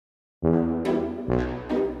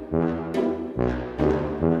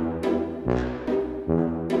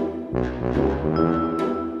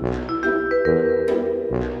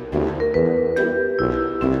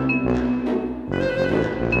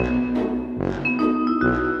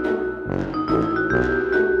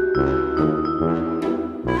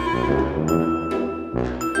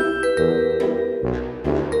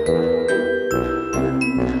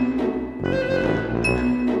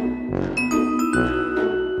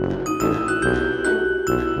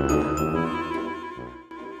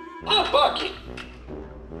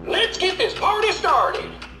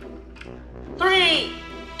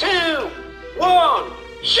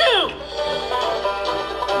Shoot!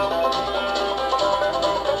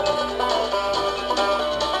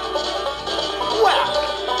 Well,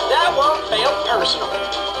 that one felt personal.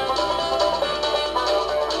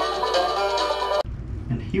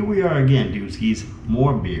 And here we are again, Dooskies,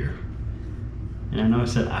 more beer. And I know I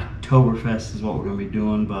said Oktoberfest is what we're going to be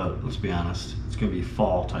doing, but let's be honest, it's going to be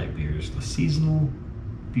fall type beers. The seasonal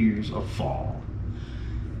beers of fall.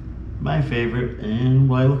 My favorite and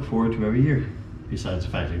what I look forward to every year, besides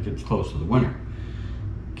the fact that it gets close to the winter.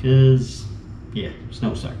 Because, yeah,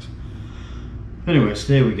 snow sucks. Anyways,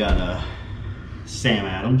 today we got Sam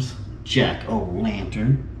Adams, Jack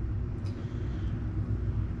O'Lantern.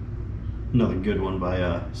 Another good one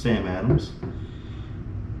by Sam Adams.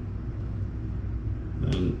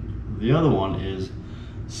 And the other one is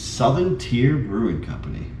Southern Tier Brewing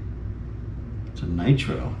Company. It's a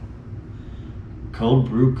nitro. Cold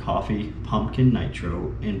brew coffee, pumpkin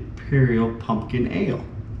nitro, imperial pumpkin ale.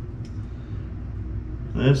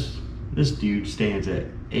 This dude stands at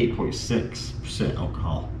 8.6%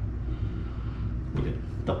 alcohol. Look at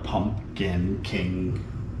the Pumpkin King.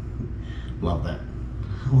 Love that.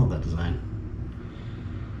 I love that design.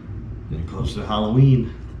 Getting close to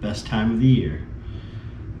Halloween, best time of the year.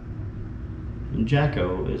 And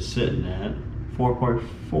Jacko is sitting at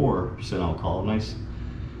 4.4% alcohol. Nice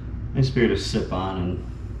beer to sip on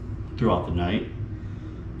and throughout the night.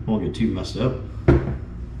 Won't get too messed up.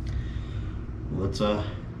 Let's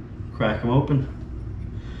crack them open.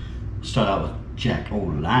 Start out with Jack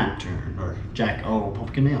O'Lantern, or Jack O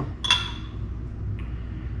Pumpkin Ale.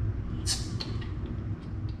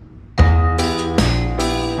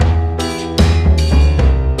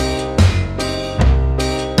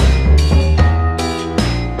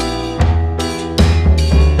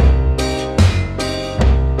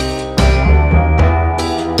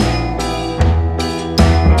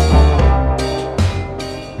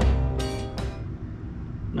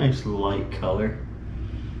 Nice light color.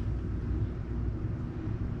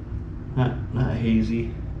 Not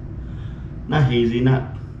hazy. Not hazy,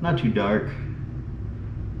 not too dark.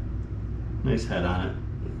 Nice head on it.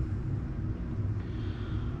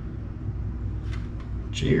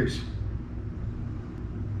 Cheers.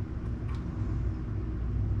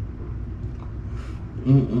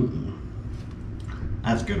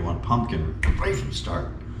 That's a good one. Pumpkin right from the start.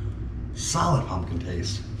 Solid pumpkin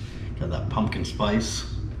taste. Got that pumpkin spice.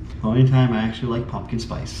 Only time I actually like pumpkin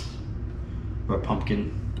spice. Or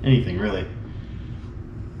pumpkin, anything really.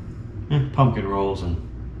 Pumpkin rolls and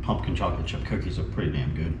pumpkin chocolate chip cookies are pretty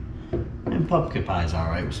damn good. And pumpkin pie is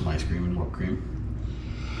alright with some ice cream and whipped cream.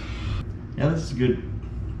 Yeah, this is a good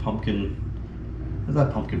pumpkin. There's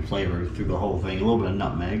that pumpkin flavor through the whole thing. A little bit of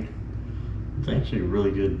nutmeg. It's actually a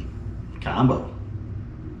really good combo.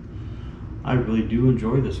 I really do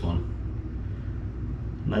enjoy this one.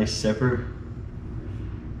 Nice sipper.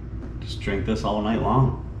 Just drink this all night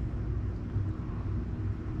long.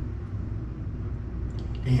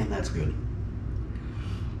 Damn, that's good.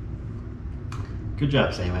 Good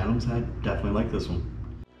job, Sam Adams. I definitely like this one.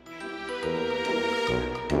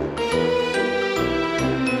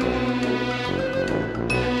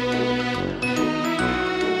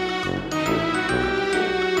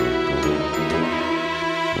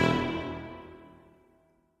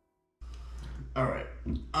 Alright,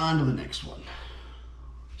 on to the next one.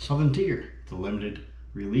 Southern Tier, the limited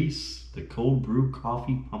release, the cold brew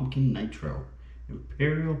coffee pumpkin nitro,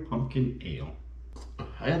 imperial pumpkin ale.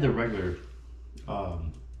 I had the regular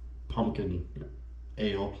pumpkin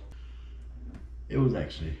ale. It was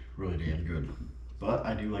actually really damn good, but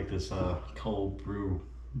I do like this cold brew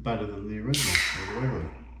better than the original or the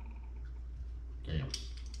regular. Damn.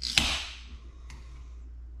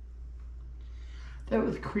 That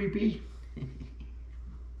was creepy.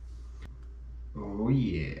 Oh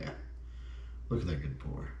yeah. Look at that good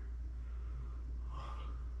pour.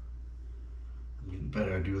 I'm getting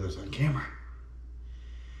better at doing this on camera.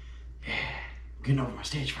 Yeah, I'm getting over my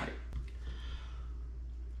stage fright.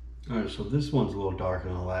 Alright, so this one's a little darker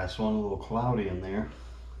than the last one, a little cloudy in there.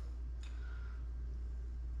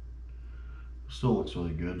 Still looks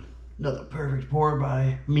really good. Another perfect pour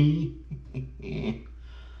by me.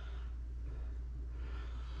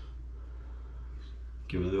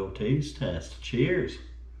 Give it a little taste test. Cheers.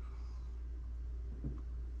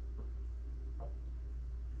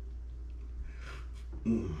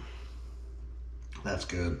 That's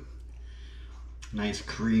good. Nice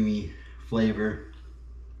creamy flavor.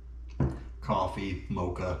 Coffee,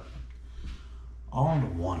 mocha, all into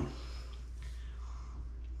one.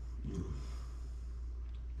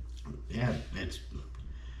 Yeah, it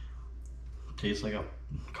tastes like a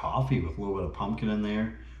coffee with a little bit of pumpkin in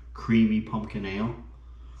there. Creamy pumpkin ale.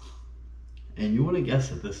 And you wouldn't guess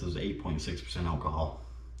that this is 8.6% alcohol.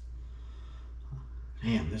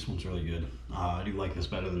 Damn, this one's really good. I do like this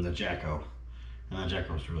better than the Jacko. And that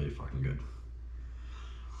Jacko's really fucking good.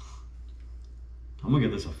 I'm gonna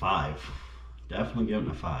give this a 5. Definitely give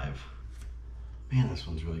it a 5. Man, this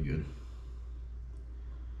one's really good.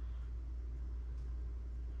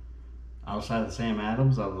 Outside of the Sam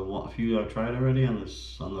Adams, out of the few I've tried already on the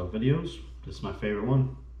videos, this is my favorite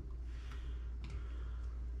one.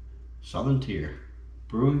 Southern Tier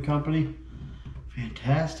Brewing Company,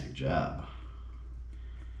 fantastic job.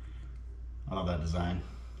 I love that design.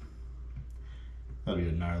 That'll be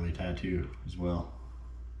a gnarly tattoo as well.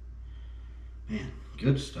 Man,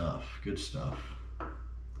 good stuff, good stuff.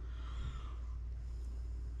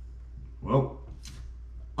 Well,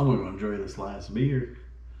 I'm gonna enjoy this last beer.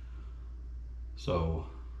 So,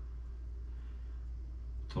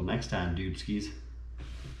 till next time, dudeskies.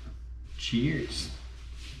 Cheers.